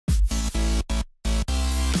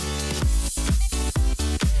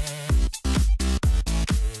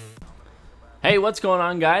Hey, what's going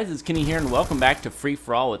on, guys? It's Kenny here, and welcome back to Free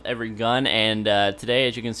For All with Every Gun. And today,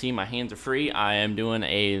 as you can see, my hands are free. I am doing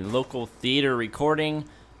a local theater recording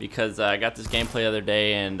because I got this gameplay the other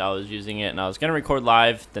day, and I was using it, and I was gonna record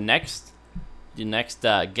live the next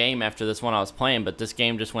game after this one I was playing. But this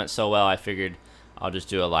game just went so well, I figured I'll just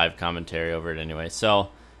do a live commentary over it anyway. So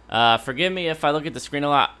forgive me if I look at the screen a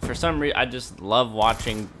lot. For some reason, I just love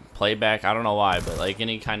watching playback. I don't know why, but like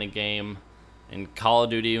any kind of game. In Call of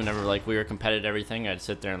Duty, whenever like we were competitive everything, I'd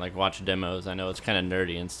sit there and like watch demos. I know it's kind of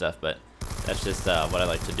nerdy and stuff, but that's just what I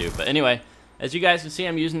like to do. But anyway, as you guys can see,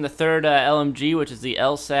 I'm using the third LMG, which is the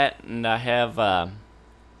LSAT, and I have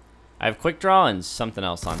quick draw and something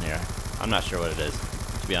else on here. I'm not sure what it is,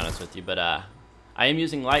 to be honest with you, but I am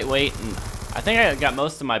using lightweight, and I think I got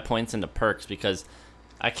most of my points into perks because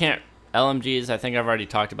I can't LMGs. I think I've already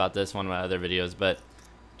talked about this in one of my other videos, but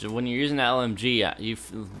when you're using that LMG, you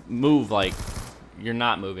move like you're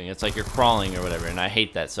not moving. It's like you're crawling or whatever, and I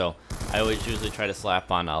hate that. So I always usually try to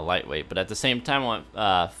slap on a lightweight. But at the same time, I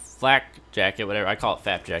want flak jacket, whatever I call it,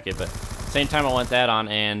 fap jacket. But at the same time, I want that on,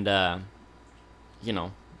 and you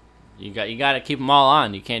know, you got to keep them all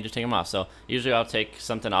on. You can't just take them off. So usually I'll take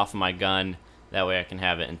something off of my gun. That way I can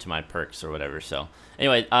have it into my perks or whatever. So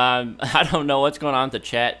anyway, I don't know what's going on with the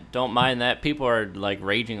chat. Don't mind that. People are like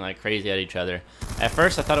raging like crazy at each other. At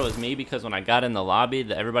first I thought it was me because when I got in the lobby,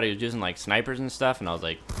 everybody was using like snipers and stuff, and I was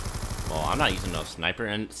like, well, I'm not using no sniper.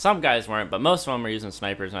 And some guys weren't, but most of them were using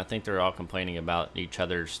snipers, and I think they were all complaining about each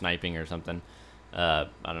other sniping or something. I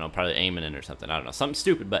don't know, probably aiming in or something. I don't know, something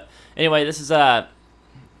stupid. But anyway, this is oh,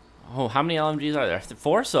 how many LMGs are there?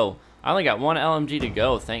 4. So I only got one LMG to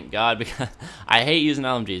go, thank God, because I hate using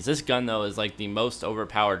LMGs. This gun, though, is like the most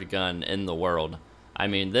overpowered gun in the world. I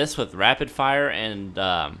mean, this with rapid fire and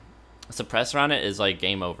suppressor on it is like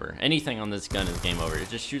game over. Anything on this gun is game over. It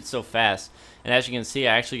just shoots so fast. And as you can see,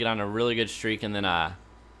 I actually get on a really good streak, and then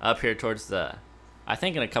up here towards the, I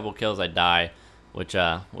think in a couple kills I die, which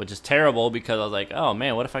is terrible because I was like, oh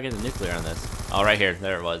man, what if I get the nuclear on this? Oh, right here,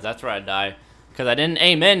 there it was. That's where I die. Because I didn't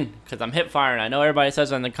aim in, because I'm hip firing. I know everybody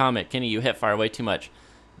says in the comment, Kenny, you hip fire way too much.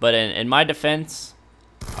 But in my defense,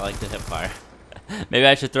 I like to hip fire. Maybe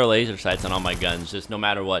I should throw laser sights on all my guns. Just no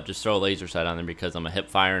matter what, just throw a laser sight on them because I'm a hip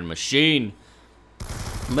firing machine.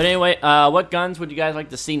 But anyway, what guns would you guys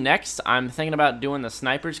like to see next? I'm thinking about doing the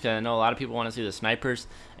snipers because I know a lot of people want to see the snipers.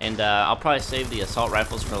 And I'll probably save the assault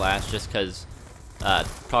rifles for last just because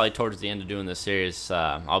probably towards the end of doing this series,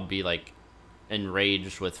 I'll be like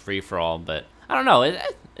enraged with free-for-all. But I don't know,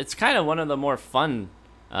 it's kind of one of the more fun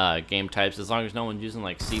game types as long as no one's using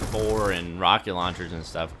like C4 and rocket launchers and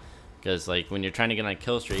stuff. Because like when you're trying to get on a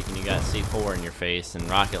kill streak and you got C4 in your face and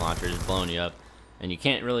rocket launchers blowing you up, and you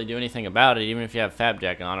can't really do anything about it, even if you have fab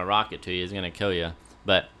jacket on, a rocket to you is gonna kill you.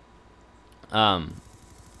 But what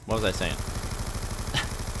was I saying?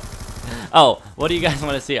 Oh, what do you guys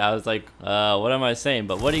want to see? I was like, what am I saying?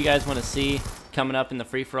 But what do you guys want to see coming up in the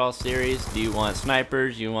free-for-all series? Do you want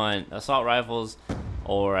snipers? You want assault rifles?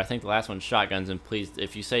 Or I think the last one's shotguns. And please,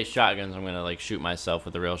 if you say shotguns, I'm gonna like shoot myself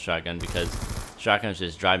with a real shotgun because shotguns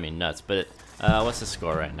just drive me nuts. But what's the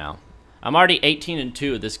score right now? I'm already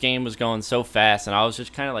 18-2. This game was going so fast, and I was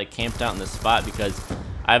just kind of like camped out in this spot because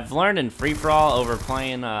I've learned in free-for-all over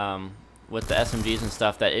playing with the SMGs and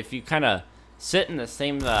stuff that if you kind of sit in the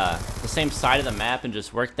same side of the map and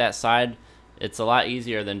just work that side, it's a lot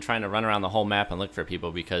easier than trying to run around the whole map and look for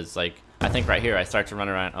people. Because like I think right here I start to run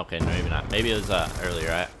around. Okay, no, maybe not. Maybe it was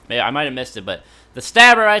earlier. I might have missed it, but the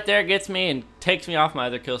stabber right there gets me and takes me off my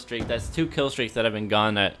other kill streak. That's 2 kill streaks that have been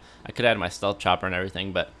gone. That I could add my stealth chopper and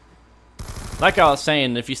everything. But like I was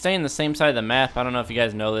saying, if you stay in the same side of the map, I don't know if you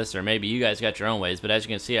guys know this or maybe you guys got your own ways, but as you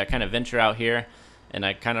can see, I kind of venture out here and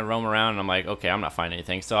I kind of roam around and I'm like, okay, I'm not finding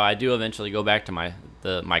anything. So I do eventually go back to my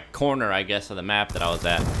corner, I guess, of the map that I was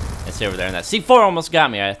at and stay over there. And that C4 almost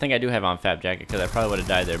got me. I think I do have on fab jacket because I probably would have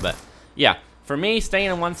died there. But yeah, for me, staying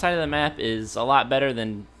on one side of the map is a lot better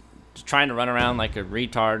than trying to run around like a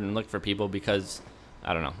retard and look for people because,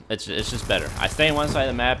 I don't know, it's just better. I stay on one side of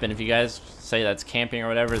the map, and if you guys say that's camping or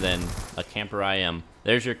whatever, then a camper I am.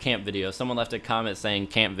 There's your camp video. Someone left a comment saying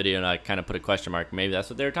camp video, and I kind of put a question mark. Maybe that's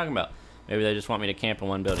what they were talking about. Maybe they just want me to camp in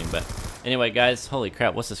one building. But anyway, guys, holy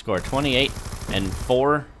crap, what's the score?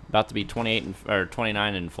 28-4, about to be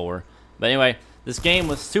 29-4. But anyway, this game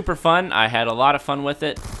was super fun. I had a lot of fun with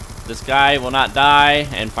it. This guy will not die,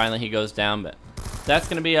 and finally he goes down. But that's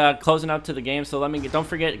gonna be closing up to the game. So don't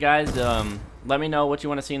forget, guys. Let me know what you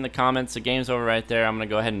want to see in the comments. The game's over right there. I'm gonna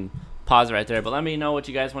go ahead and pause it right there. But let me know what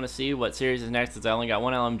you guys want to see. What series is next? Because I only got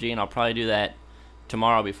one LMG, and I'll probably do that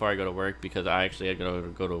tomorrow before I go to work because I actually gotta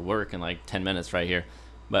go to work in like 10 minutes right here.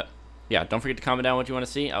 But yeah, don't forget to comment down what you want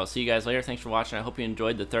to see. I will see you guys later. Thanks for watching. I hope you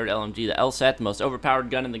enjoyed the third LMG, the LSAT, the most overpowered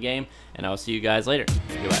gun in the game, and I will see you guys later.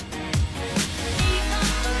 Goodbye.